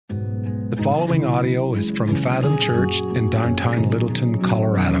following audio is from Fathom Church in downtown Littleton,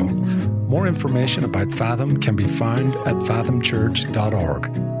 Colorado. More information about Fathom can be found at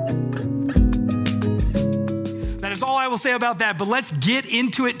fathomchurch.org. That is all I will say about that, but let's get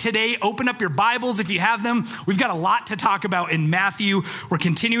into it today. Open up your Bibles if you have them. We've got a lot to talk about in Matthew. We're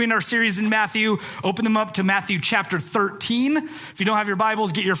continuing our series in Matthew. Open them up to Matthew chapter 13. If you don't have your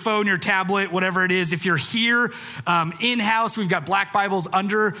Bibles, get your phone, your tablet, whatever it is. If you're here in-house, we've got black Bibles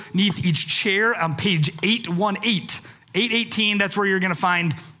underneath each chair on page 818. That's where you're going to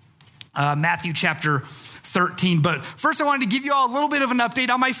find Matthew chapter 13. But first, I wanted to give you all a little bit of an update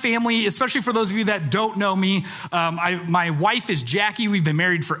on my family, especially for those of you that don't know me. My wife is Jackie. We've been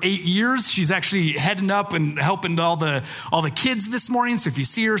married for 8 years. She's actually heading up and helping all the kids this morning. So if you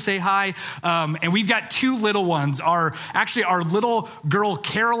see her, say hi. And we've got two little ones. Our little girl,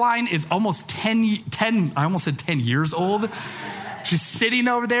 Caroline, is almost 10, I almost said 10 years old. She's sitting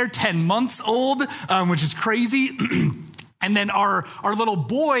over there, 10 months old, which is crazy. And then our little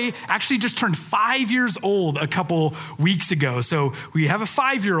boy actually just turned 5 years old a couple weeks ago. So we have a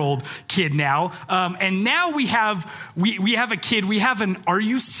 5-year-old kid now. And now we have a kid. We have an "Are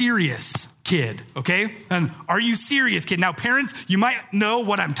you serious?" kid, okay? An "Are you serious?" kid. Now, parents, you might know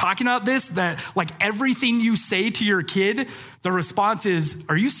what I'm talking about that like everything you say to your kid, the response is,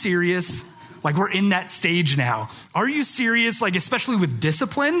 "Are you serious?" Like we're in that stage now. Are you serious? Like especially with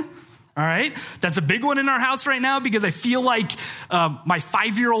discipline. All right, that's a big one in our house right now because I feel like my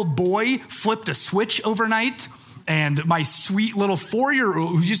 5-year-old boy flipped a switch overnight, and my sweet little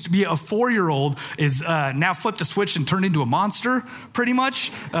 4-year-old, who used to be a 4-year-old, is now flipped a switch and turned into a monster, pretty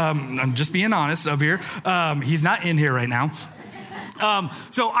much. I'm just being honest up here. He's not in here right now.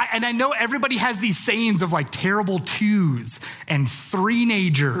 I know everybody has these sayings of like terrible twos and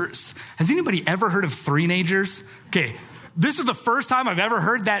three-nagers. Has anybody ever heard of three-nagers? Okay. This is the first time I've ever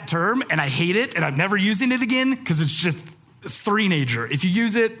heard that term, and I hate it, and I'm never using it again because it's just three-nager. If you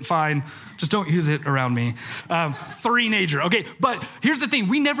use it, fine. Just don't use it around me. Three-nager. Okay, but here's the thing.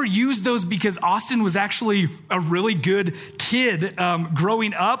 We never used those because Austin was actually a really good kid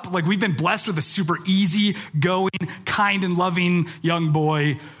growing up. Like, we've been blessed with a super easy-going, kind and loving young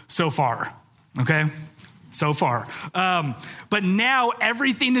boy so far, okay? So far. But now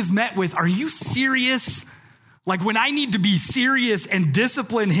everything is met with, "Are you serious?" Like when I need to be serious and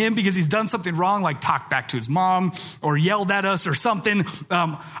discipline him because he's done something wrong, like talked back to his mom or yelled at us or something,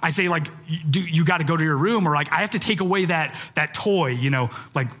 I say like, you got to go to your room, or like I have to take away that toy,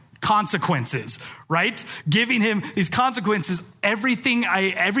 like consequences, right? Giving him these consequences. Everything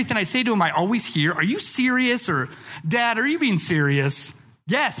I say to him, I always hear, "Are you serious?" Or, "Dad, are you being serious?"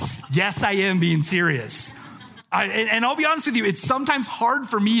 Yes, I am being serious. And I'll be honest with you, it's sometimes hard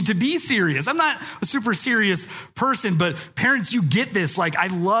for me to be serious. I'm not a super serious person, but parents, you get this. Like, I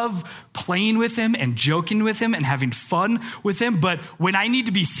love playing with him and joking with him and having fun with him. But when I need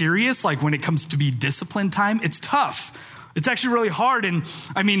to be serious, like when it comes to be discipline time, it's tough. It's actually really hard. And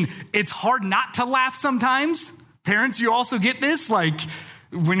I mean, it's hard not to laugh sometimes. Parents, you also get this. Like,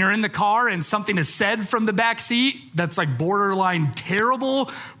 when you're in the car and something is said from the back seat that's like borderline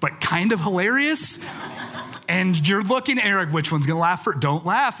terrible, but kind of hilarious. And you're looking, Eric, which one's going to laugh? Don't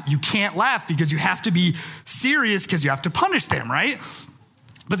laugh. You can't laugh because you have to be serious because you have to punish them, right?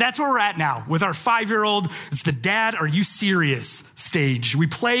 But that's where we're at now with our 5-year-old. It's the "Dad, are you serious?" stage. We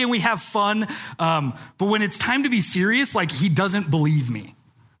play and we have fun. But when it's time to be serious, like he doesn't believe me.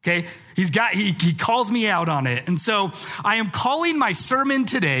 Okay, he calls me out on it. And so I am calling my sermon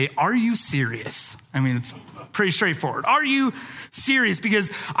today, "Are you serious?" I mean, it's pretty straightforward. Are you serious?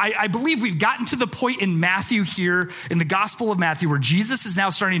 Because I believe we've gotten to the point in Matthew here, in the Gospel of Matthew, where Jesus is now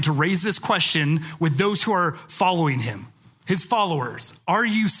starting to raise this question with those who are following him, his followers. Are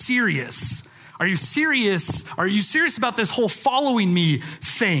you serious? Are you serious? Are you serious about this whole following me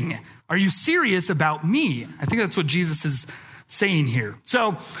thing? Are you serious about me? I think that's what Jesus is saying here.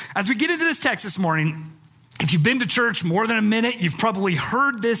 So as we get into this text this morning, if you've been to church more than a minute, you've probably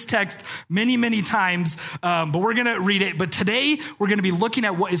heard this text many, many times, but we're going to read it. But today, we're going to be looking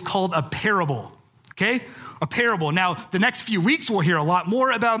at what is called a parable, okay? A parable. Now, the next few weeks, we'll hear a lot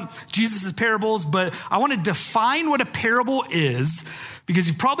more about Jesus' parables, but I want to define what a parable is because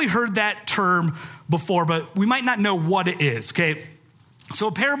you've probably heard that term before, but we might not know what it is, okay? So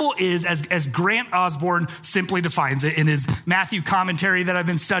a parable is, as Grant Osborne simply defines it in his Matthew commentary that I've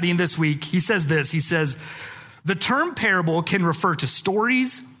been studying this week, he says this, he says, "The term parable can refer to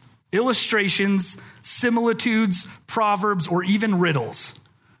stories, illustrations, similitudes, proverbs, or even riddles.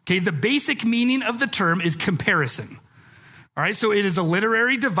 Okay, the basic meaning of the term is comparison. All right, so it is a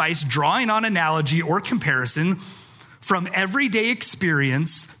literary device drawing on analogy or comparison from everyday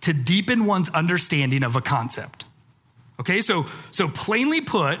experience to deepen one's understanding of a concept. Okay, so plainly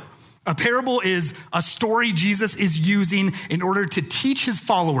put, a parable is a story Jesus is using in order to teach his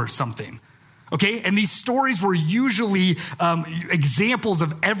followers something. Okay, and these stories were usually examples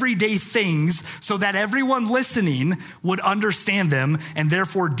of everyday things so that everyone listening would understand them and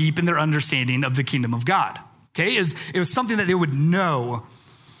therefore deepen their understanding of the kingdom of God. Okay, it was something that they would know.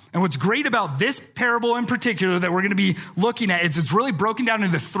 And what's great about this parable in particular that we're going to be looking at is it's really broken down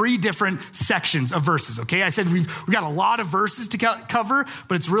into 3 different sections of verses, okay? I said we've got a lot of verses to cover,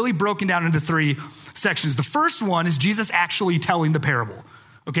 but it's really broken down into 3 sections. The first one is Jesus actually telling the parable,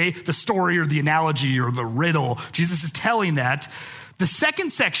 okay? The story or the analogy or the riddle. Jesus is telling that. The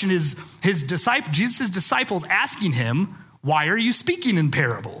second section is Jesus' disciples asking him, why are you speaking in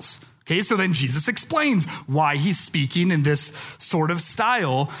parables? Okay, so then Jesus explains why he's speaking in this sort of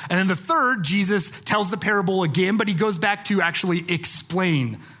style. And then the third, Jesus tells the parable again, but he goes back to actually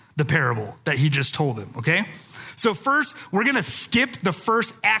explain the parable that he just told them, okay? So first, we're going to skip the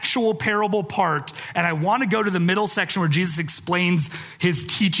first actual parable part, and I want to go to the middle section where Jesus explains his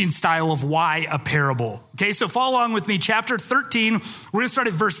teaching style of why a parable. Okay, so follow along with me. Chapter 13, we're going to start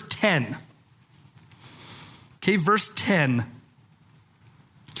at verse 10. Okay, verse 10.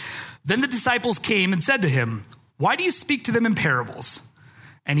 Then the disciples came and said to him, why do you speak to them in parables?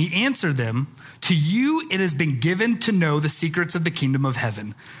 And he answered them, to you it has been given to know the secrets of the kingdom of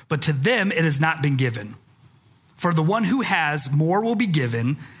heaven, but to them it has not been given. For the one who has, more will be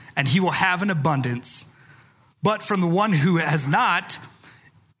given, and he will have an abundance. But from the one who has not,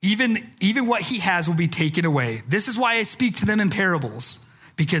 even what he has will be taken away. This is why I speak to them in parables,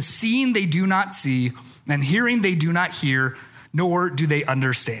 because seeing they do not see, and hearing they do not hear, nor do they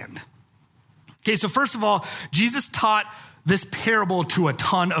understand. Okay, so first of all, Jesus taught this parable to a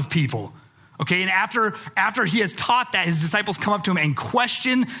ton of people. Okay, and after he has taught that, his disciples come up to him and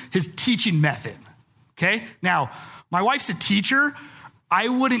question his teaching method. Okay, now, my wife's a teacher. I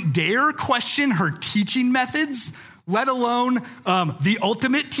wouldn't dare question her teaching methods, let alone the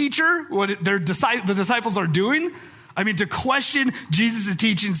ultimate teacher, what the disciples are doing. I mean, to question Jesus'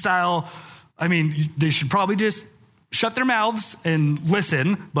 teaching style, I mean, they should probably just shut their mouths and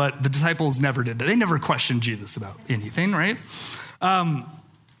listen, but the disciples never did that. They never questioned Jesus about anything, right?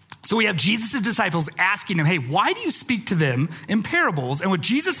 So we have Jesus' disciples asking him, hey, why do you speak to them in parables? And what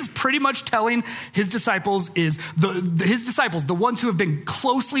Jesus is pretty much telling his disciples is, the ones who have been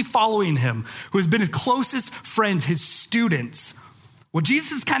closely following him, who has been his closest friends, his students, what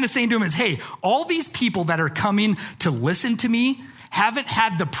Jesus is kind of saying to him is, hey, all these people that are coming to listen to me haven't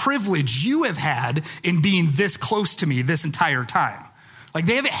had the privilege you have had in being this close to me this entire time. Like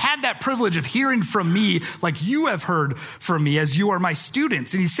they haven't had that privilege of hearing from me like you have heard from me as you are my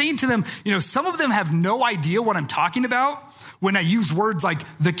students. And he's saying to them, some of them have no idea what I'm talking about when I use words like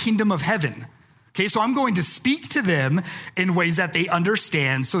the kingdom of heaven. Okay, so I'm going to speak to them in ways that they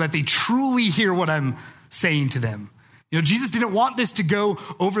understand so that they truly hear what I'm saying to them. Jesus didn't want this to go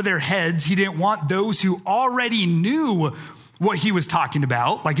over their heads. He didn't want those who already knew what he was talking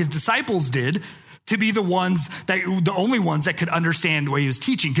about, like his disciples did, to be the only ones that could understand what he was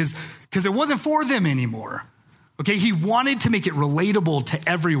teaching, because it wasn't for them anymore. Okay, he wanted to make it relatable to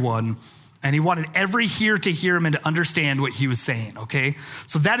everyone, and he wanted every hearer to hear him and to understand what he was saying, okay?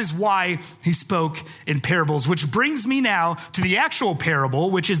 So that is why he spoke in parables, which brings me now to the actual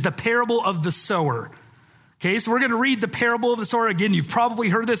parable, which is the parable of the sower. Okay, so we're going to read the parable of the sower. Again, you've probably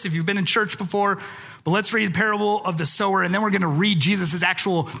heard this if you've been in church before, but let's read the parable of the sower, and then we're going to read Jesus'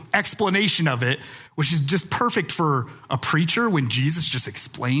 actual explanation of it, which is just perfect for a preacher when Jesus just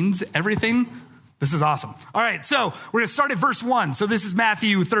explains everything. This is awesome. All right, so we're going to start at verse 1. So this is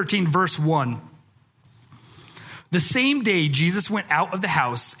Matthew 13, verse 1. The same day, Jesus went out of the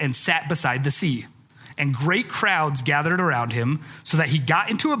house and sat beside the sea, and great crowds gathered around him, so that he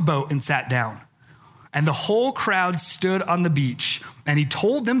got into a boat and sat down. And the whole crowd stood on the beach, and he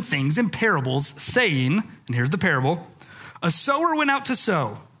told them things in parables, saying, and here's the parable, a sower went out to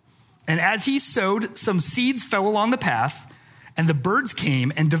sow, and as he sowed, some seeds fell along the path, and the birds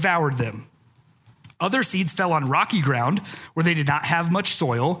came and devoured them. Other seeds fell on rocky ground, where they did not have much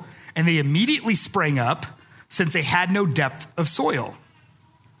soil, and they immediately sprang up, since they had no depth of soil.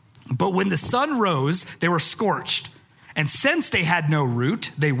 But when the sun rose, they were scorched, and since they had no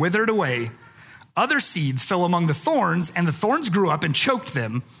root, they withered away. Other seeds fell among the thorns, and the thorns grew up and choked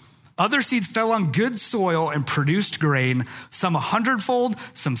them. Other seeds fell on good soil and produced grain, some 100-fold,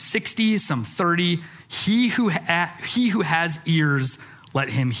 some 60, some 30. He who has ears,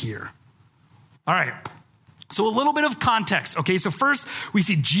 let him hear. All right, So a little bit of context, okay? So first, we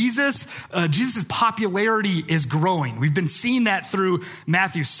see Jesus's popularity is growing. We've been seeing that through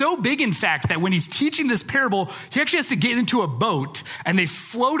Matthew. So big, in fact, that when he's teaching this parable, he actually has to get into a boat, and they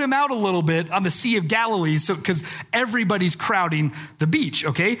float him out a little bit on the Sea of Galilee, because everybody's crowding the beach,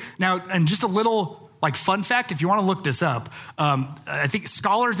 okay? Now, and just a little fun fact, if you want to look this up, I think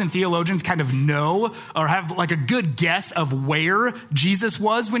scholars and theologians kind of know or have a good guess of where Jesus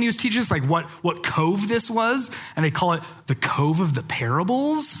was when he was teaching us, what cove this was, and they call it the Cove of the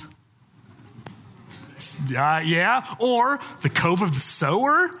Parables. Yeah, or the Cove of the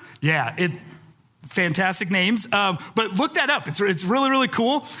Sower. Yeah, fantastic names. But look that up. It's really, really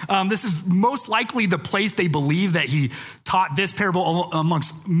cool. This is most likely the place they believe that he taught this parable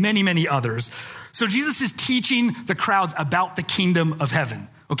amongst many, many others. So Jesus is teaching the crowds about the kingdom of heaven,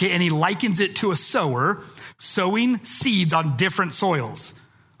 okay? And he likens it to a sower sowing seeds on different soils,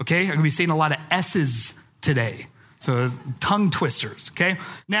 okay? I'm going to be saying a lot of S's today. So there's tongue twisters, okay?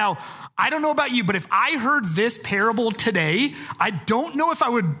 Now, I don't know about you, but if I heard this parable today, I don't know if I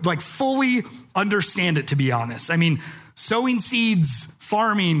would fully understand it, to be honest. I mean, sowing seeds,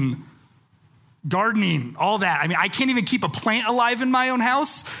 farming, gardening, all that. I mean, I can't even keep a plant alive in my own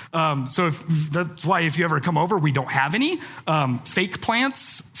house. So that's why if you ever come over, we don't have any. Fake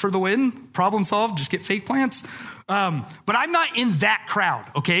plants for the win. Problem solved. Just get fake plants. But I'm not in that crowd,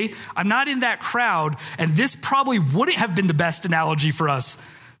 okay? I'm not in that crowd. And this probably wouldn't have been the best analogy for us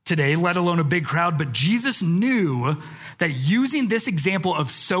today, let alone a big crowd. But Jesus knew that using this example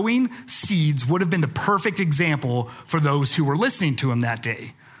of sowing seeds would have been the perfect example for those who were listening to him that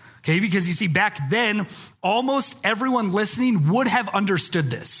day. Okay, because you see, back then, almost everyone listening would have understood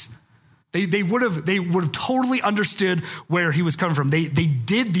this. They would have totally understood where he was coming from. They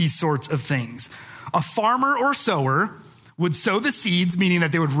did these sorts of things. A farmer or sower would sow the seeds, meaning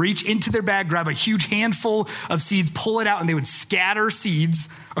that they would reach into their bag, grab a huge handful of seeds, pull it out, and they would scatter seeds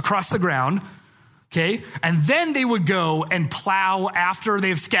across the ground. Okay, and then they would go and plow after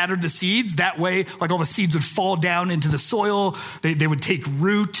they've scattered the seeds. That way, all the seeds would fall down into the soil. They would take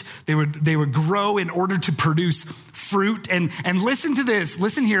root. They would grow in order to produce fruit. And listen to this.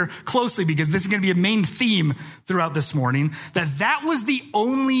 Listen here closely, because this is going to be a main theme throughout this morning. That was the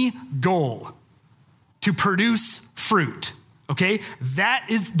only goal, to produce fruit. Okay,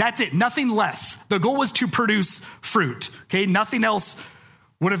 that's it. Nothing less. The goal was to produce fruit. Okay, nothing else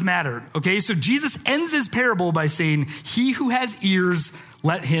would have mattered. Okay, so Jesus ends his parable by saying, "He who has ears,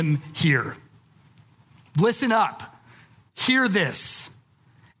 let him hear." Listen up, hear this,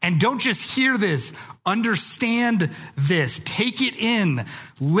 and don't just hear this, understand this, take it in,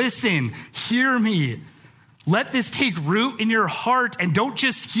 listen, hear me. Let this take root in your heart, and don't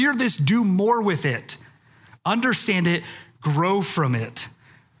just hear this, do more with it. Understand it, grow from it.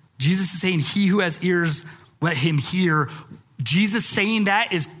 Jesus is saying, "He who has ears, let him hear." Jesus saying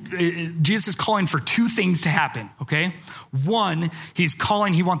that Jesus is calling for two things to happen, okay? One,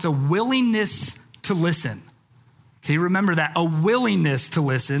 he wants a willingness to listen. Okay, remember that, a willingness to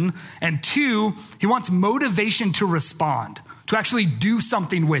listen. And two, he wants motivation to respond, to actually do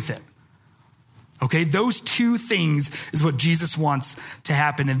something with it. Okay, those two things is what Jesus wants to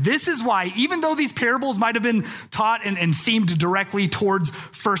happen. And this is why, even though these parables might have been taught and themed directly towards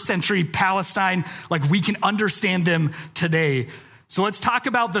first century Palestine, we can understand them today. So let's talk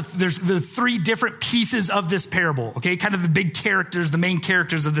about there's the three different pieces of this parable, okay? Kind of the big characters, the main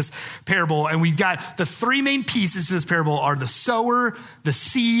characters of this parable. And we've got the three main pieces to this parable are the sower, the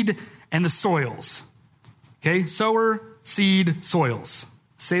seed, and the soils. Okay, sower, seed, soils.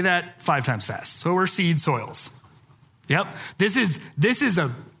 Say that 5 times fast. Sower, seed, soils. Yep. This is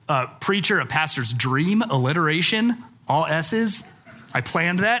a preacher, a pastor's dream, alliteration, all S's. I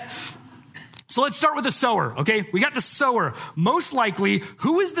planned that. So let's start with the sower, okay? We got the sower. Most likely,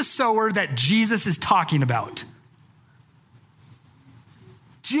 who is the sower that Jesus is talking about?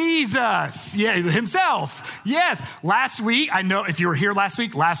 Jesus, yeah, himself. Yes. Last week, I know if you were here last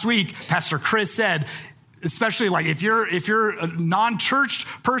week, Pastor Chris said, especially if you're a non-church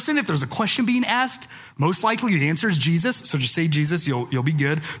person, if there's a question being asked, most likely the answer is Jesus. So just say Jesus, you'll be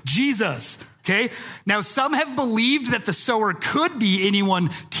good. Jesus, okay? Now, some have believed that the sower could be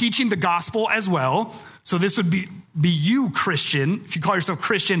anyone teaching the gospel as well. So this would be you, Christian, if you call yourself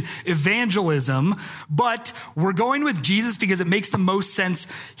Christian, evangelism. But we're going with Jesus because it makes the most sense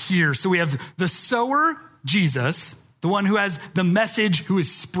here. So we have the sower, Jesus, the one who has the message, who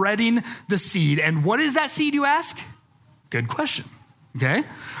is spreading the seed. And what is that seed, you ask? Good question, okay?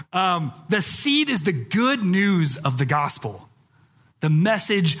 The seed is the good news of the gospel, the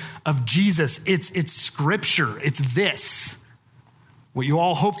message of Jesus. It's scripture. It's this. what you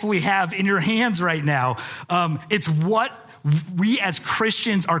all hopefully have in your hands right now. It's what we as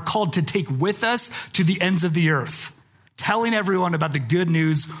Christians are called to take with us to the ends of the earth, telling everyone about the good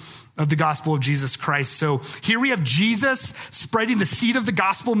news of the gospel of Jesus Christ. So here we have Jesus spreading the seed of the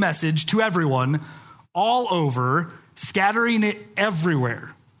gospel message to everyone all over, scattering it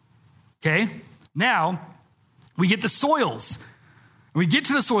everywhere. Okay? Now, we get the soils. When we get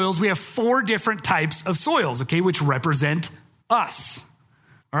to the soils, we have 4 different types of soils, okay, which represent us.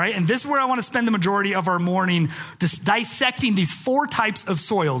 All right, and this is where I want to spend the majority of our morning just dissecting these 4 types of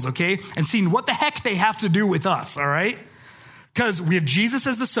soils, okay, and seeing what the heck they have to do with us, all right? Because we have Jesus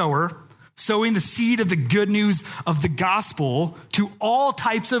as the sower, sowing the seed of the good news of the gospel to all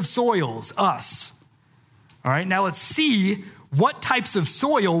types of soils, us. All right, now let's see what types of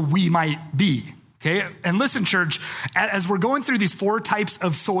soil we might be. Okay, and listen, church, as we're going through these 4 types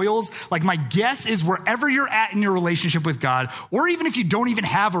of soils, like my guess is wherever you're at in your relationship with God, or even if you don't even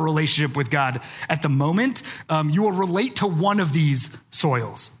have a relationship with God at the moment, you will relate to one of these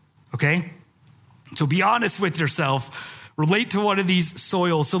soils, okay? So be honest with yourself, relate to one of these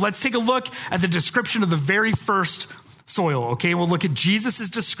soils. So let's take a look at the description of the very first soil, okay? We'll look at Jesus'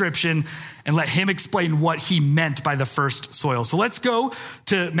 description and let him explain what he meant by the first soil. So let's go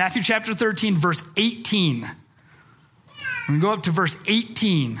to Matthew chapter 13, verse 18. We're going to go up to verse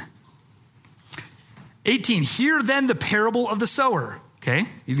 18. 18, hear then the parable of the sower, okay?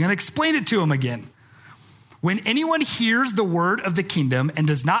 He's going to explain it to him again. When anyone hears the word of the kingdom and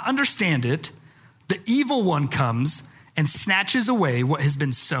does not understand it, the evil one comes and snatches away what has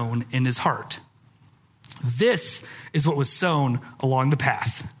been sown in his heart. This is what was sown along the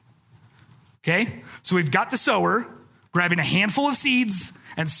path. Okay? So we've got the sower grabbing a handful of seeds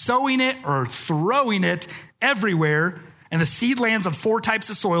and sowing it or throwing it everywhere. And the seed lands on 4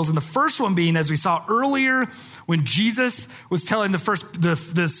 types of soils. And the first one being, as we saw earlier, when Jesus was telling the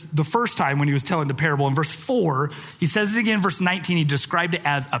first time when he was telling the parable in verse 4, he says it again in verse 19, he described it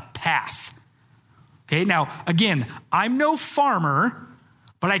as a path. Okay, now, again, I'm no farmer,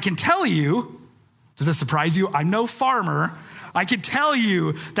 but I can tell you, does that surprise you? I'm no farmer. I can tell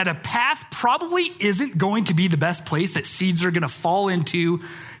you that a path probably isn't going to be the best place that seeds are going to fall into,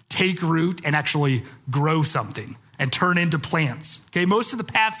 take root, and actually grow something and turn into plants. Okay, most of the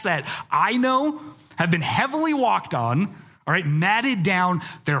paths that I know have been heavily walked on, all right, matted down.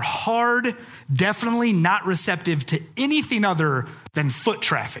 They're hard, definitely not receptive to anything other than foot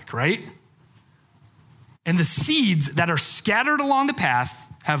traffic, right? And the seeds that are scattered along the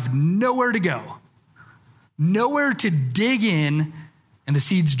path have nowhere to go. Nowhere to dig in, and the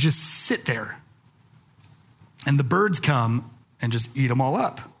seeds just sit there. And the birds come and just eat them all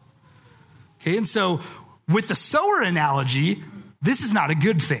up. Okay, and so with the sower analogy, this is not a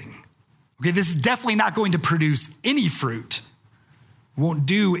good thing. Okay, this is definitely not going to produce any fruit. It won't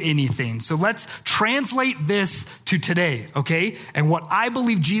do anything. So let's translate this to today, okay? And what I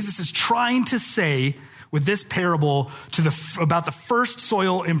believe Jesus is trying to say with this parable about the first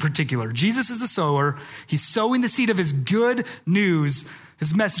soil in particular. Jesus is the sower. He's sowing the seed of his good news,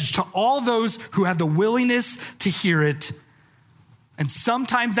 his message to all those who have the willingness to hear it. And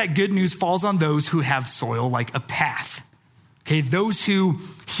sometimes that good news falls on those who have soil like a path. Okay, those who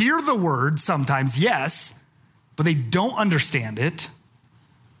hear the word sometimes, yes, but they don't understand it.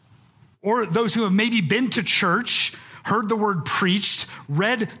 Or those who have maybe been to church, heard the word preached,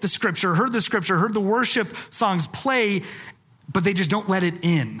 read the scripture, heard the worship songs play, but they just don't let it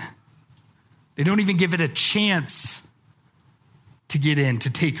in. They don't even give it a chance to get in,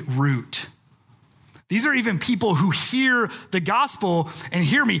 to take root. These are even people who hear the gospel and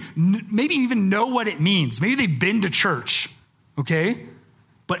hear me, maybe even know what it means. Maybe they've been to church, okay?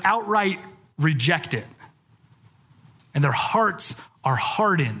 But outright reject it. And their hearts are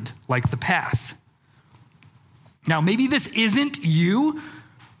hardened like the path. Now, maybe this isn't you,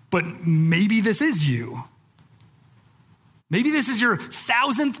 but maybe this is you. Maybe this is your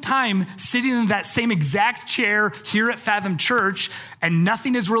 1,000th time sitting in that same exact chair here at Fathom Church, and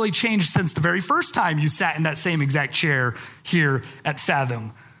nothing has really changed since the very first time you sat in that same exact chair here at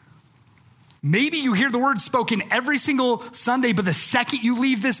Fathom. Maybe you hear the words spoken every single Sunday, but the second you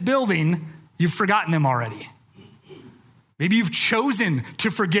leave this building, you've forgotten them already. Maybe you've chosen to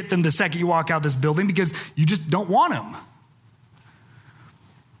forget them the second you walk out this building because you just don't want them.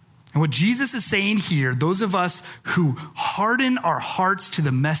 And what Jesus is saying here, those of us who harden our hearts to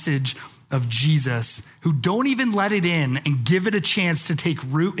the message of Jesus, who don't even let it in and give it a chance to take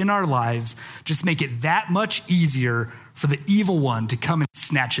root in our lives, just make it that much easier for the evil one to come and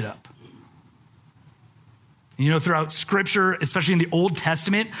snatch it up. You know, throughout scripture, especially in the Old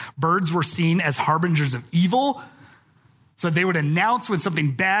Testament, birds were seen as harbingers of evil. so that they would announce when something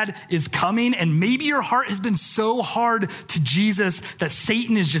bad is coming. And maybe your heart has been so hard to Jesus that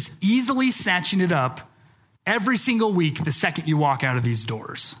Satan is just easily snatching it up every single week the second you walk out of these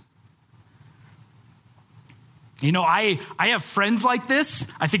doors. You know, I have friends like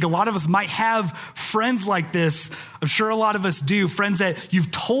this. I think a lot of us might have friends like this. I'm sure a lot of us do. Friends that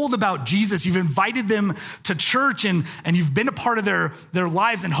you've told about Jesus. You've invited them to church and you've been a part of their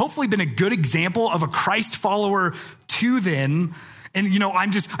lives and hopefully been a good example of a Christ follower to them. And, you know,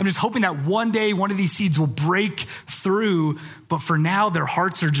 I'm just hoping that one day one of these seeds will break through. But for now, their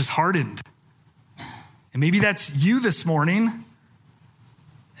hearts are just hardened. And maybe that's you this morning.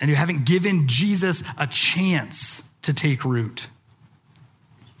 And you haven't given Jesus a chance to take root.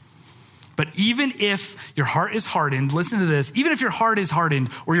 But even if your heart is hardened, listen to this, even if your heart is hardened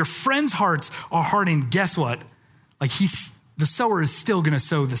or your friends' hearts are hardened, guess what? Like the sower is still going to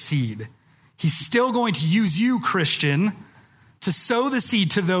sow the seed. He's still going to use you, Christian, to sow the seed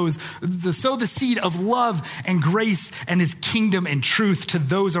to sow the seed of love and grace and his kingdom and truth to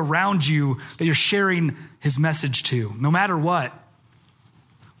those around you that you're sharing his message to, no matter what.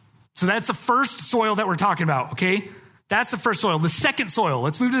 So that's the first soil that we're talking about, okay? That's the first soil. The second soil,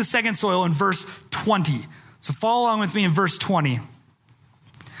 let's move to the second soil in verse 20. So follow along with me in verse 20.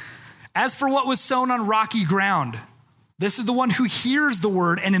 As for what was sown on rocky ground, this is the one who hears the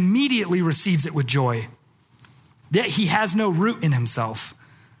word and immediately receives it with joy. Yet he has no root in himself,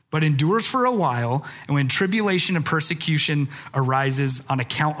 but endures for a while, and when tribulation and persecution arises on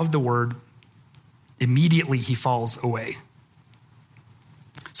account of the word, immediately he falls away.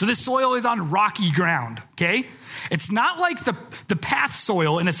 So this soil is on rocky ground, okay? It's not like the path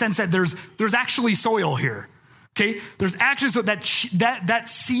soil in a sense that there's actually soil here, okay? There's actually so that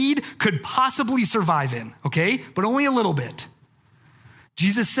seed could possibly survive in, okay? But only a little bit.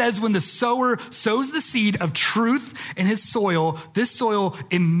 Jesus says when the sower sows the seed of truth in his soil, this soil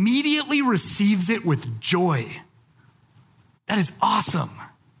immediately receives it with joy. That is awesome.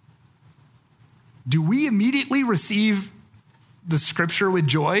 Do we immediately receive the scripture with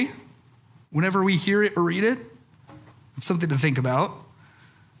joy whenever we hear it or read it? It's something to think about.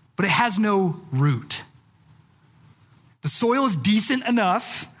 But it has no root. The soil is decent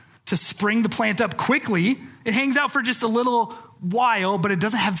enough to spring the plant up quickly. It hangs out for just a little while, but it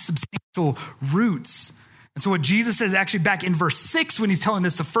doesn't have substantial roots. And so what Jesus says actually back in verse 6 when he's telling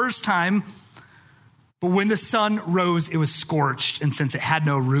this the first time, but when the sun rose, it was scorched, and since it had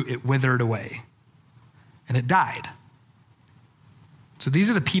no root, it withered away, and it died. So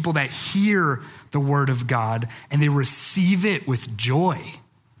these are the people that hear the word of God and they receive it with joy.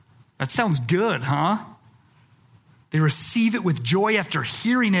 That sounds good, huh? They receive it with joy after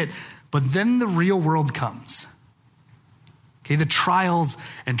hearing it, but then the real world comes. Okay, the trials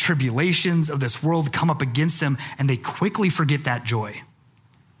and tribulations of this world come up against them and they quickly forget that joy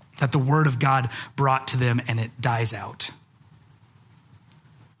that the word of God brought to them, and it dies out.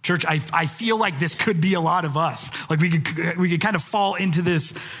 Church, I feel like this could be a lot of us. Like we could kind of fall into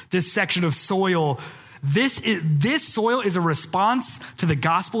this section of soil. This soil is a response to the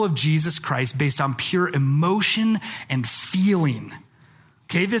gospel of Jesus Christ based on pure emotion and feeling.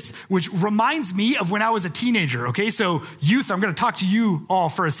 Okay, which reminds me of when I was a teenager. Okay, so youth, I'm going to talk to you all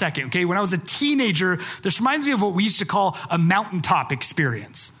for a second. Okay, when I was a teenager, this reminds me of what we used to call a mountaintop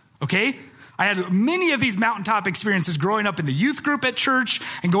experience. Okay. I had many of these mountaintop experiences growing up in the youth group at church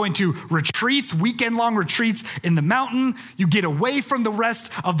and going to retreats, weekend-long retreats in the mountain. You get away from the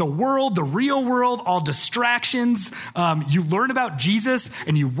rest of the world, the real world, all distractions. You learn about Jesus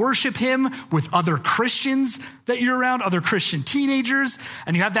and you worship him with other Christians that you're around, other Christian teenagers.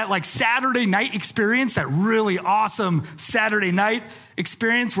 And you have that like Saturday night experience, that really awesome Saturday night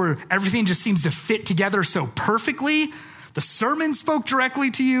experience where everything just seems to fit together so perfectly. The sermon spoke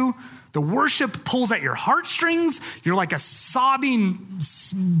directly to you. The worship pulls at your heartstrings. You're like a sobbing,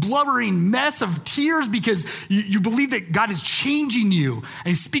 blubbering mess of tears because you believe that God is changing you and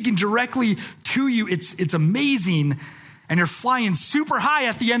he's speaking directly to you. It's amazing. And you're flying super high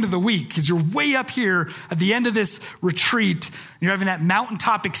at the end of the week because you're way up here at the end of this retreat. And you're having that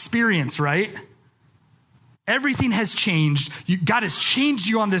mountaintop experience, right? Everything has changed. God has changed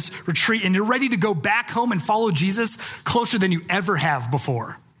you on this retreat and you're ready to go back home and follow Jesus closer than you ever have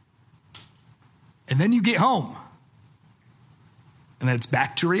before. And then you get home. And then it's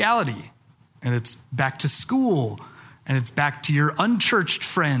back to reality. And it's back to school. And it's back to your unchurched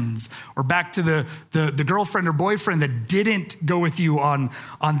friends. Or back to the girlfriend or boyfriend that didn't go with you on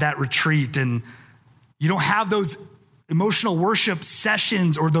that retreat. And you don't have those emotional worship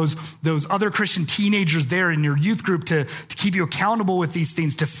sessions or those other Christian teenagers there in your youth group to keep you accountable with these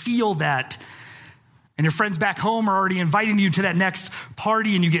things, to feel that. And your friends back home are already inviting you to that next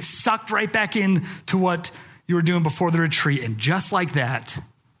party, and you get sucked right back into what you were doing before the retreat. And just like that,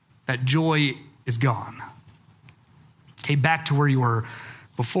 that joy is gone. Okay, back to where you were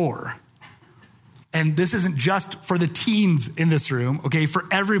before. And this isn't just for the teens in this room, okay? For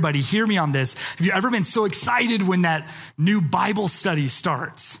everybody, hear me on this. Have you ever been so excited when that new Bible study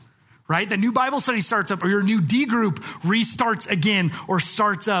starts, right? The new Bible study starts up, or your new D group restarts again, or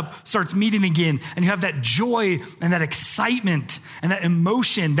starts meeting again, and you have that joy and that excitement and that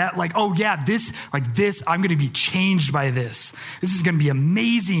emotion that like, oh yeah, this, I'm gonna be changed by this. This is gonna be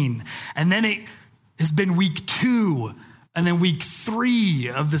amazing. And then it has been week 2, and then week 3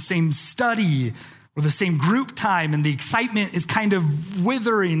 of the same study, or the same group time, and the excitement is kind of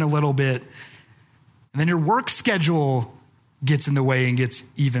withering a little bit. And then your work schedule gets in the way and gets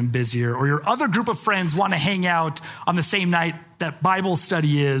even busier. Or your other group of friends want to hang out on the same night that Bible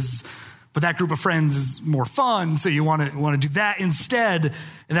study is, but that group of friends is more fun, so you want to do that instead.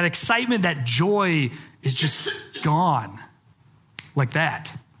 And that excitement, that joy is just gone like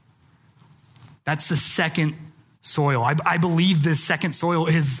that. That's the second soil. I believe this second soil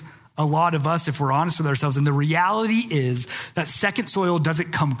is a lot of us, if we're honest with ourselves. And the reality is that second soil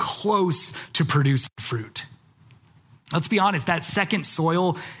doesn't come close to producing fruit. Let's be honest, that second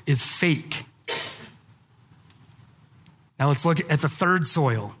soil is fake. Now let's look at the third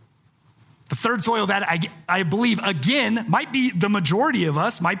soil. The third soil that I believe, again, might be the majority of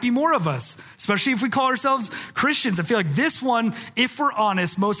us, might be more of us, especially if we call ourselves Christians. I feel like this one, if we're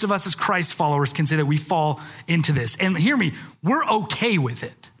honest, most of us as Christ followers can say that we fall into this. And hear me, we're okay with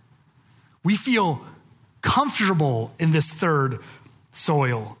it. We feel comfortable in this third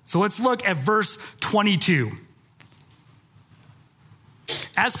soil. So let's look at verse 22.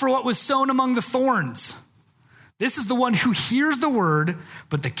 As for what was sown among the thorns, this is the one who hears the word,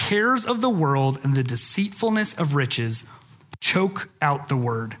 but the cares of the world and the deceitfulness of riches choke out the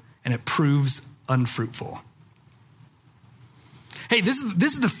word, and it proves unfruitful. Hey, this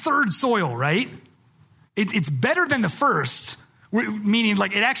is the third soil, right? It's better than the first, meaning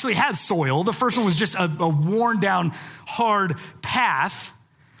like it actually has soil. The first one was just a worn down, hard path.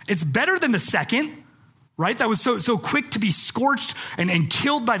 It's better than the second, right? That was so quick to be scorched and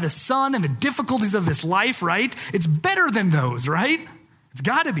killed by the sun and the difficulties of this life, right? It's better than those, right? It's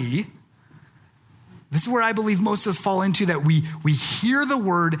gotta be. This is where I believe most of us fall into, that we hear the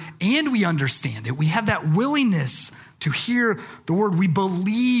word and we understand it. We have that willingness to hear the word. We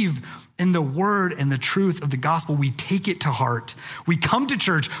believe in the word and the truth of the gospel. We take it to heart. We come to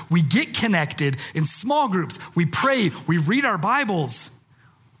church. We get connected in small groups. We pray. We read our Bibles.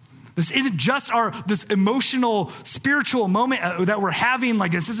 This isn't just this emotional, spiritual moment that we're having.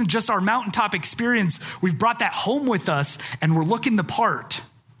 Like, this isn't just our mountaintop experience. We've brought that home with us, and we're looking the part.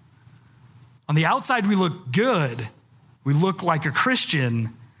 On the outside, we look good. We look like a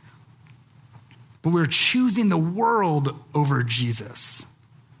Christian, but we're choosing the world over Jesus.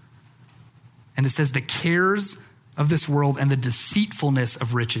 And it says the cares of this world and the deceitfulness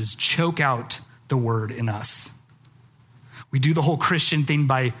of riches choke out the word in us. We do the whole Christian thing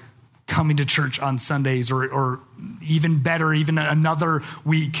by coming to church on Sundays, or even better, even another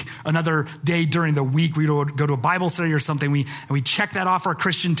week, another day during the week, we would go to a Bible study or something, and we check that off our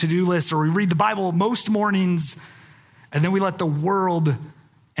Christian to-do list, or we read the Bible most mornings, and then we let the world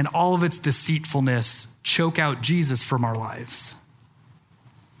and all of its deceitfulness choke out Jesus from our lives.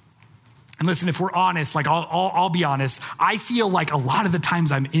 And listen, if we're honest, like I'll be honest, I feel like a lot of the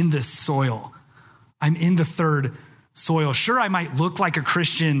times I'm in this soil. I'm in the third soil. Sure, I might look like a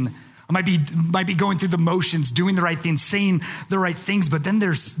Christian. I might be going through the motions, doing the right things, saying the right things, but then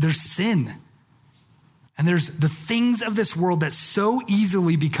there's sin. And there's the things of this world that so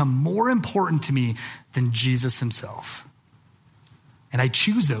easily become more important to me than Jesus himself. And I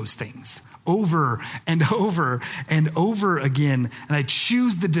choose those things over and over and over again. And I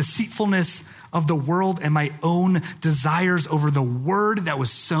choose the deceitfulness of the world and my own desires over the word that was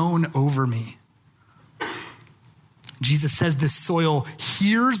sown over me. Jesus says this soil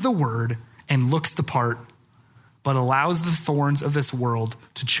hears the word and looks the part, but allows the thorns of this world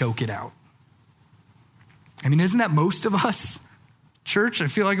to choke it out. I mean, isn't that most of us, church? I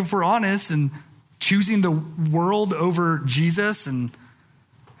feel like if we're honest and choosing the world over Jesus, and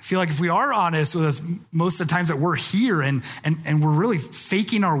I feel like if we are honest with us, most of the times that we're here and we're really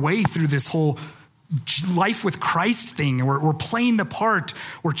faking our way through this whole life with Christ thing, and we're playing the part.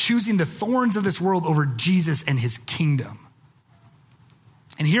 We're choosing the thorns of this world over Jesus and his kingdom.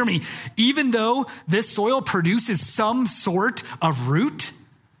 And hear me, even though this soil produces some sort of root,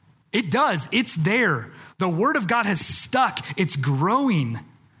 it does. It's there. The word of God has stuck. It's growing.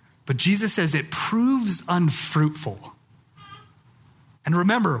 But Jesus says it proves unfruitful. And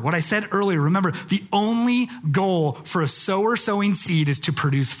remember what I said earlier. Remember, the only goal for a sower sowing seed is to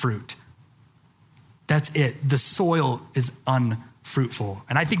produce fruit. That's it. The soil is unfruitful.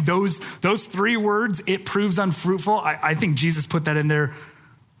 And I think those three words, it proves unfruitful, I think Jesus put that in there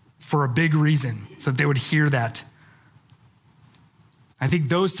for a big reason, so that they would hear that. I think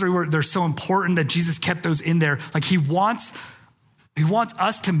those three words, they're so important that Jesus kept those in there. Like he wants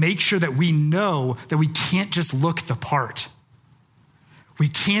us to make sure that we know that we can't just look the part. We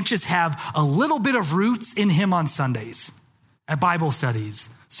can't just have a little bit of roots in him on Sundays, at Bible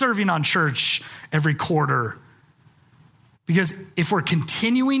studies, serving on church every quarter. Because if we're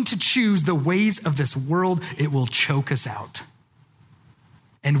continuing to choose the ways of this world, it will choke us out.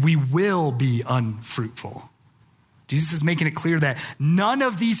 And we will be unfruitful. Jesus is making it clear that none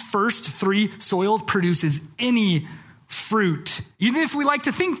of these first three soils produces any fruit. Even if we like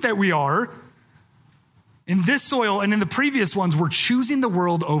to think that we are, in this soil and in the previous ones, we're choosing the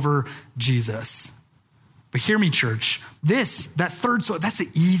world over Jesus. But hear me, church. That third soil, that's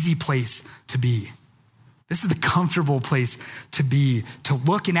an easy place to be. This is the comfortable place to be, to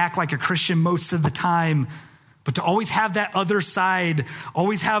look and act like a Christian most of the time, but to always have that other side,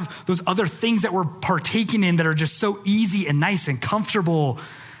 always have those other things that we're partaking in that are just so easy and nice and comfortable.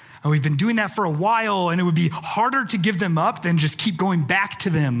 And we've been doing that for a while, and it would be harder to give them up than just keep going back to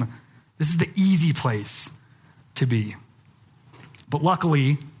them. This is the easy place to be. But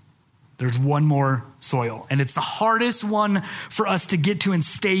luckily, there's one more soil, and it's the hardest one for us to get to and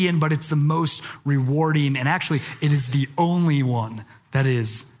stay in, but it's the most rewarding, and actually, it is the only one that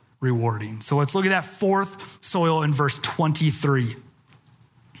is rewarding. So let's look at that fourth soil in verse 23.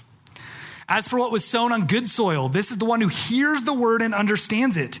 As for what was sown on good soil, this is the one who hears the word and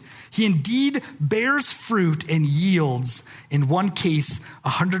understands it. He indeed bears fruit and yields, in one case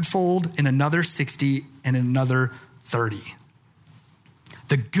 100-fold, in another 60, and in another 30.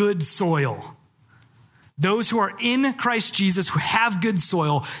 The good soil. Those who are in Christ Jesus, who have good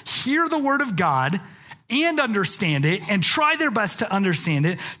soil, hear the word of God and understand it and try their best to understand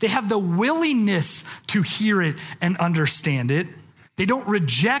it. They have the willingness to hear it and understand it. They don't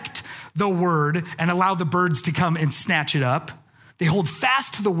reject the word and allow the birds to come and snatch it up. They hold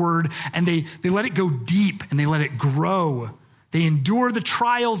fast to the word and they let it go deep and they let it grow. They endure the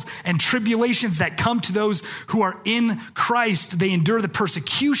trials and tribulations that come to those who are in Christ. They endure the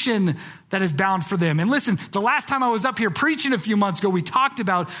persecution that is bound for them. And listen, the last time I was up here preaching a few months ago, we talked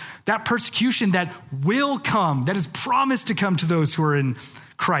about that persecution that will come, that is promised to come to those who are in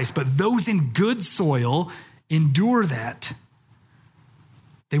Christ. But those in good soil endure that.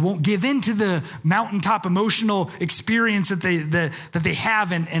 They won't give in to the mountaintop emotional experience that they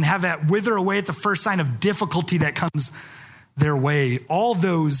have and have that wither away at the first sign of difficulty that comes their way. All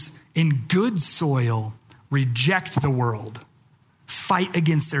those in good soil reject the world, fight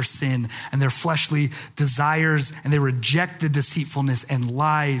against their sin and their fleshly desires, and they reject the deceitfulness and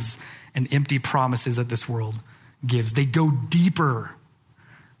lies and empty promises that this world gives. They go deeper.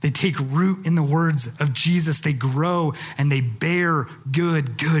 They take root in the words of Jesus. They grow and they bear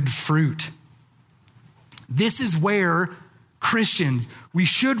good fruit. This is where Christians, we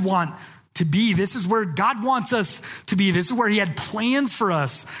should want to be. This is where God wants us to be. This is where he had plans for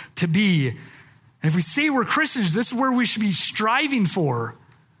us to be. And if we say we're Christians, this is where we should be striving for.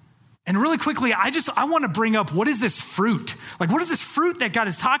 And really quickly, I want to bring up, what is this fruit? Like, what is this fruit that God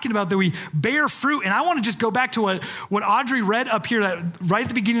is talking about, that we bear fruit? And I want to just go back to what Audrey read up here right at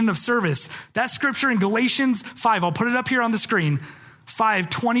the beginning of service. That scripture in Galatians 5, I'll put it up here on the screen,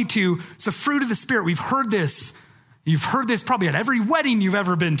 5:22. It's the fruit of the Spirit. We've heard this. You've heard this probably at every wedding you've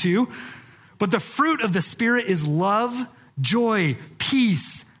ever been to. But the fruit of the Spirit is love, joy,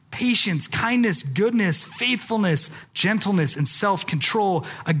 peace, patience, kindness, goodness, faithfulness, gentleness, and self-control.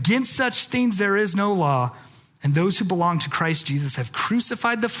 Against such things there is no law. And those who belong to Christ Jesus have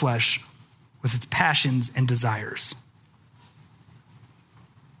crucified the flesh with its passions and desires.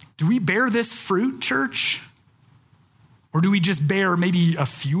 Do we bear this fruit, church? Or do we just bear maybe a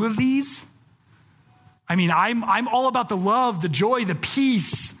few of these? I mean, I'm all about the love, the joy, the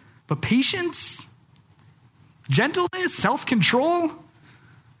peace, but patience, gentleness, self-control.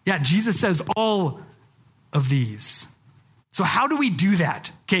 Yeah, Jesus says all of these. So how do we do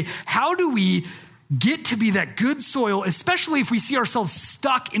that? Okay, how do we get to be that good soil, especially if we see ourselves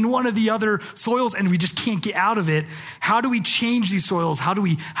stuck in one of the other soils and we just can't get out of it? How do we change these soils? How do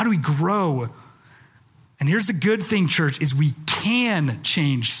we grow? And here's the good thing, church, is we can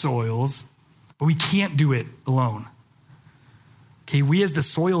change soils, but we can't do it alone. Okay, we as the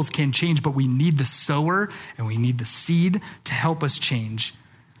soils can change, but we need the sower and we need the seed to help us change.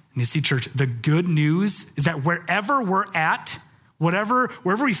 And you see, church, the good news is that wherever we're at, wherever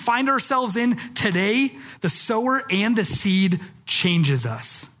we find ourselves in today, the sower and the seed changes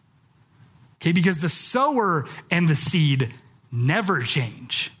us. Okay, because the sower and the seed never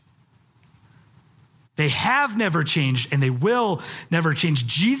change. They have never changed and they will never change.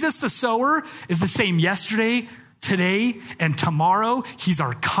 Jesus, the sower, is the same yesterday, today, and tomorrow. He's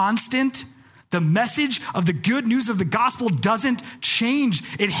our constant. The message of the good news of the gospel doesn't change.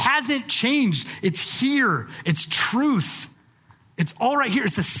 It hasn't changed. It's here. It's truth. It's all right here.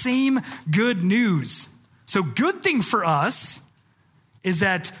 It's the same good news. So good thing for us is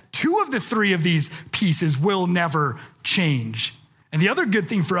that 2 of the 3 of these pieces will never change. And the other good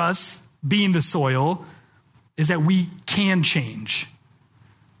thing for us, being the soil, is that we can change.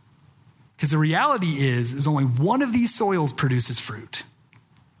 Because the reality is only one of these soils produces fruit.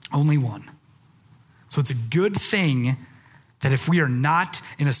 Only one. So it's a good thing that if we are not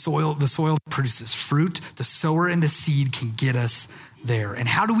in a soil, the soil produces fruit, the sower and the seed can get us there. And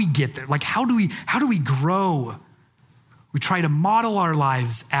how do we get there? Like, how do we grow? We try to model our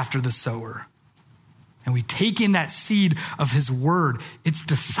lives after the sower. And we take in that seed of his word. It's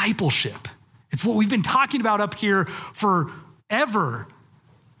discipleship. It's what we've been talking about up here forever.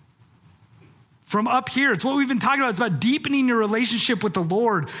 From up here, it's what we've been talking about. It's about deepening your relationship with the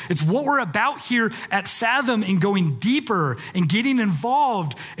Lord. It's what we're about here at Fathom, and going deeper and getting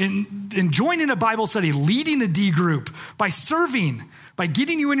involved and joining a Bible study, leading a D group, by serving, by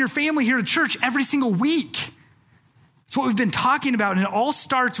getting you and your family here to church every single week. It's what we've been talking about, and it all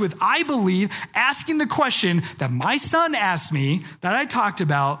starts with, I believe, asking the question that my son asked me, that I talked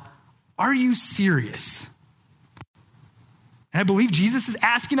about, are you serious? And I believe Jesus is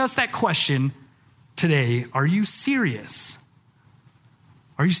asking us that question today. Are you serious?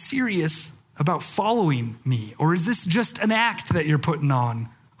 Are you serious about following me? Or is this just an act that you're putting on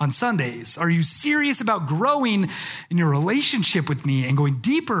Sundays? Are you serious about growing in your relationship with me and going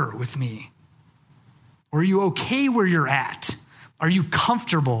deeper with me? Or are you okay where you're at? Are you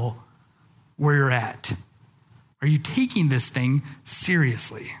comfortable where you're at? Are you taking this thing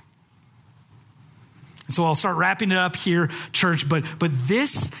seriously? So I'll start wrapping it up here, church, but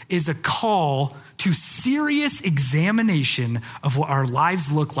this is a call to serious examination of what our lives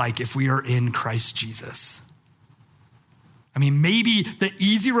look like if we are in Christ Jesus. I mean, maybe the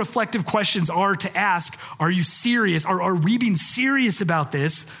easy reflective questions are to ask, are you serious? Are we being serious about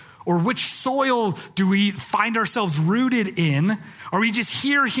this? Or which soil do we find ourselves rooted in? Are we just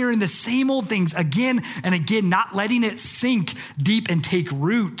hearing the same old things again and again, not letting it sink deep and take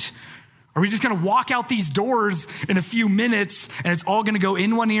root? Are we just going to walk out these doors in a few minutes and it's all going to go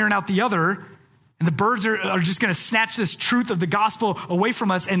in one ear and out the other? And the birds are just going to snatch this truth of the gospel away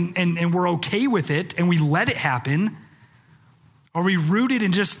from us and we're okay with it and we let it happen? Are we rooted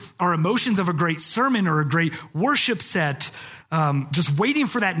in just our emotions of a great sermon or a great worship set, just waiting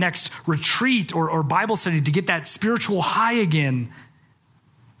for that next retreat or Bible study to get that spiritual high again?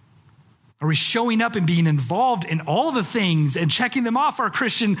 Are we showing up and being involved in all the things and checking them off our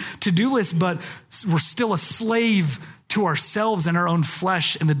Christian to-do list, but we're still a slave to ourselves and our own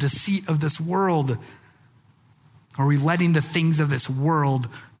flesh and the deceit of this world? Are we letting the things of this world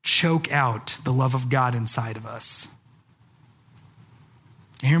choke out the love of God inside of us?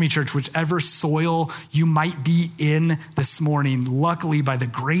 And hear me, church, whichever soil you might be in this morning, luckily by the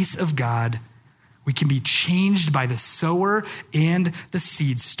grace of God, we can be changed by the sower and the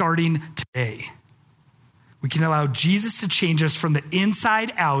seed starting today. We can allow Jesus to change us from the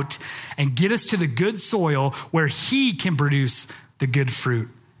inside out and get us to the good soil where he can produce the good fruit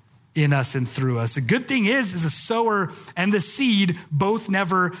in us and through us. The good thing is the sower and the seed both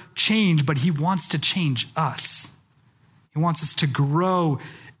never change, but he wants to change us. He wants us to grow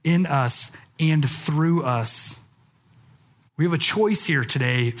in us and through us. We have a choice here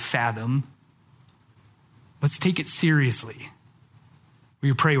today, Fathom. Let's take it seriously. Will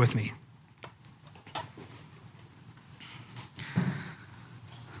you pray with me?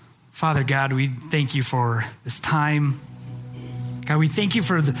 Father God, we thank you for this time. God, we thank you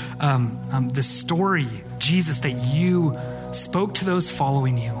for the story, Jesus, that you spoke to those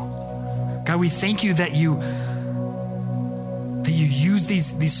following you. God, we thank you that you use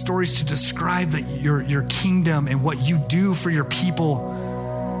these stories to describe your kingdom and what you do for your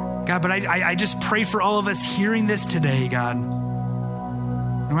people. God, but I just pray for all of us hearing this today, God.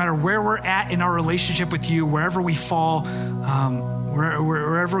 No matter where we're at in our relationship with you, wherever we fall,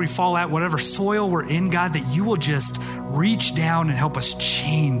 wherever we fall at, whatever soil we're in, God, that you will just reach down and help us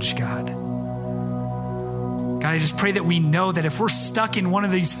change, God. God, I just pray that we know that if we're stuck in one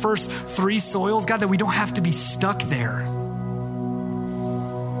of these first 3 soils, God, that we don't have to be stuck there.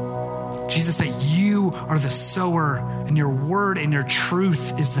 Jesus, that you are the sower and your word and your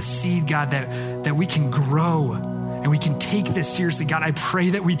truth is the seed, God, that we can grow and we can take this seriously. God, I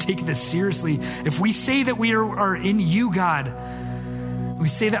pray that we take this seriously. If we say that we are in you, God, we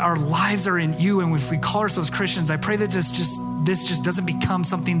say that our lives are in you, and if we call ourselves Christians, I pray that this just doesn't become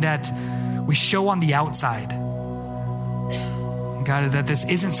something that we show on the outside. God, that this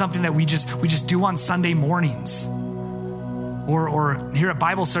isn't something that we just do on Sunday mornings or here at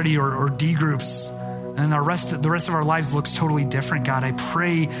Bible study or D groups, and the rest of our lives looks totally different. God, I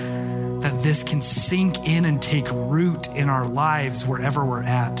pray that this can sink in and take root in our lives wherever we're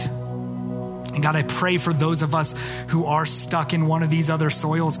at. And God, I pray for those of us who are stuck in one of these other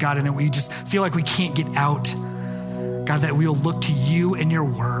soils, God, and that we just feel like we can't get out. God, that we will look to you and your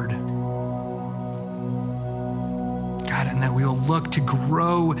word. God, and that we will look to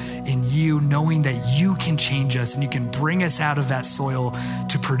grow in you, knowing that you can change us and you can bring us out of that soil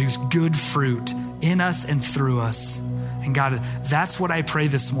to produce good fruit in us and through us. And God, that's what I pray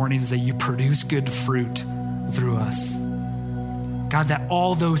this morning, is that you produce good fruit through us. God, that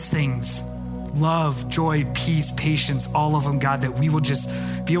all those things, love, joy, peace, patience, all of them, God, that we will just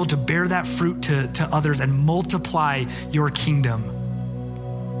be able to bear that fruit to others and multiply your kingdom.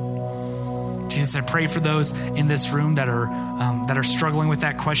 Jesus, I pray for those in this room that are struggling with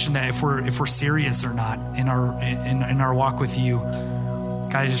that question, that if we're serious or not in our walk with you.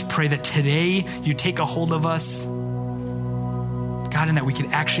 God, I just pray that today you take a hold of us, God, and that we can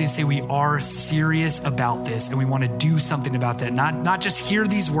actually say we are serious about this and we want to do something about that. Not just hear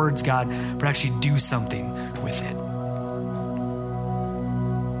these words, God, but actually do something with it.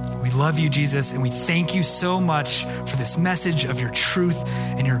 We love you, Jesus, and we thank you so much for this message of your truth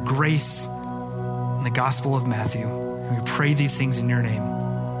and your grace in the Gospel of Matthew. And we pray these things in your name.